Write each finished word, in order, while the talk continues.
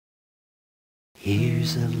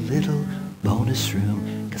Here's a little bonus room,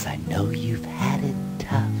 'cause I know you've had it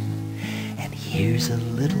tough. And here's a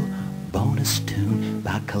little bonus tune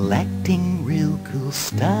about collecting real cool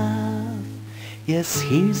stuff. Yes,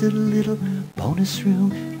 here's a little bonus room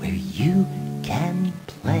where you can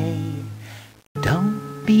play. Don't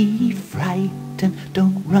be frightened,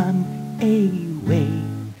 don't run away.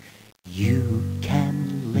 You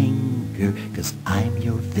can linger, 'cause I'm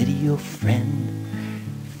your video friend.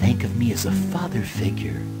 Think of me as a father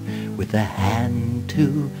figure with a hand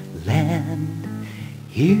to lend.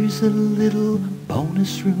 Here's a little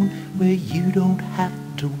bonus room where you don't have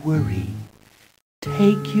to worry.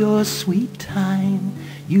 Take your sweet time,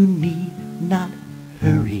 you need not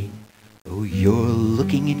hurry. Oh, you're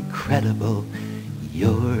looking incredible,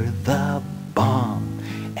 you're the bomb.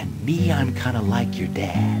 And me, I'm kinda like your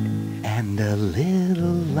dad, and a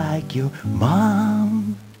little like your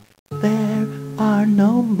mom. There are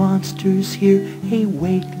no monsters here, hey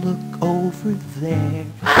wait, look over there.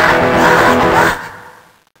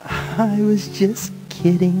 I was just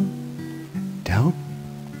kidding, don't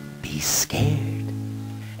be scared.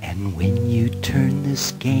 And when you turn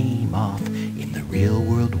this game off in the real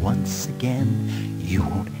world once again, you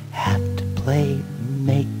won't have to play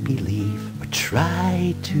make-believe or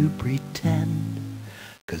try to pretend.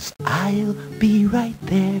 'Cause I'll be right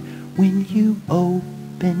there when you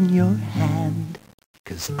open your hand.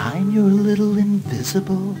 'Cause I'm your little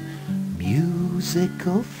invisible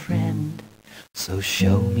musical friend. So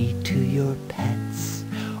show me to your pets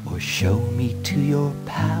or show me to your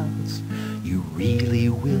pals. You really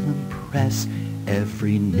will impress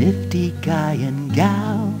every nifty guy and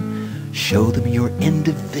gal. Show them you're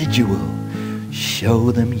individual.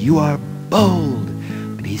 Show them you are bold.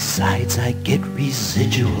 Besides, I get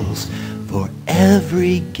residuals for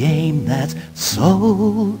every game that's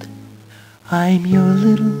sold. I'm your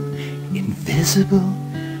little invisible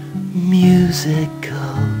musical